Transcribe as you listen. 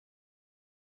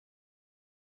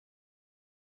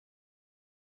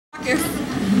Marcus,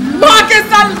 Marcus,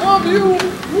 I love you.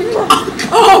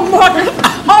 Oh, Marcus.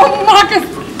 Oh, Marcus.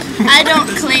 I don't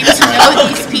claim to know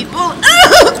these people.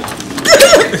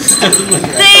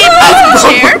 They have a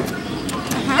chair.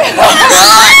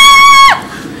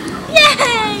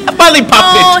 Yay! I finally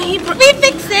popped it. Oh, we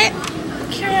fixed it.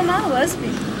 Carrie, I'm not a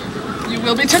lesbian. You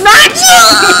will be tonight.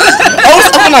 Oh,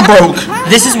 something I broke.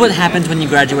 This is what happens when you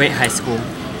graduate high school.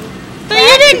 But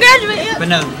you didn't graduate yet. But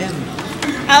no.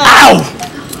 Ow!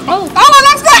 Oh,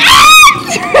 that's good.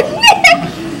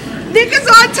 Nick is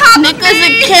on top Nick of is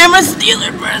me. a camera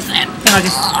stealer person.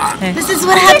 Hey. This is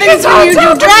what happens when you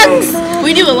do drugs.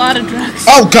 We do a lot of drugs.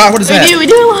 Oh God, what is that? We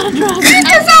do a lot of drugs. Nick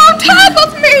is on top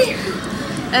of me.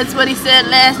 That's what he said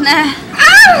last night.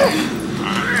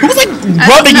 Who was like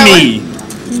rubbing me?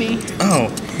 Me. Oh.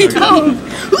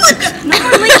 No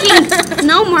more licking.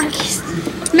 No, Marcus.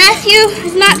 Matthew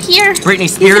is not here. Britney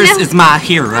Spears is my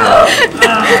hero.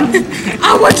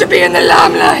 I want to be in the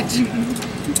limelight.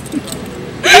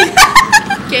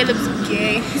 Caleb's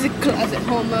gay. He's a closet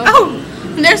homo. Oh,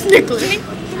 and there's Nicholas.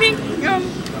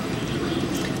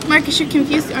 Marcus, you're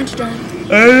confused, aren't you, darling?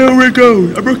 There we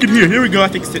go. I broke it here. Here we go. I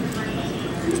fixed it.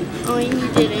 Oh, you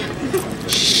did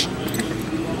it.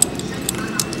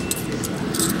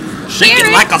 Shake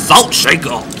it like a salt shaker.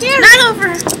 Not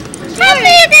over.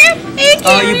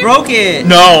 Oh, you broke it.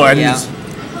 No, I Yeah. just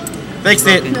fixed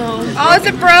it. No. Oh, is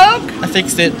it broke? I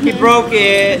fixed it. You broke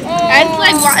it.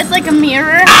 It's like a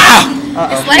mirror. Ah!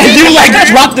 It's like You like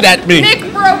dropped it at me.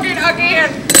 Nick broke it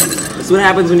again. That's what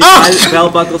happens when you buy bell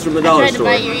buckles from the dollar tried to store.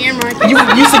 bite your ear, Marcus.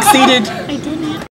 You succeeded.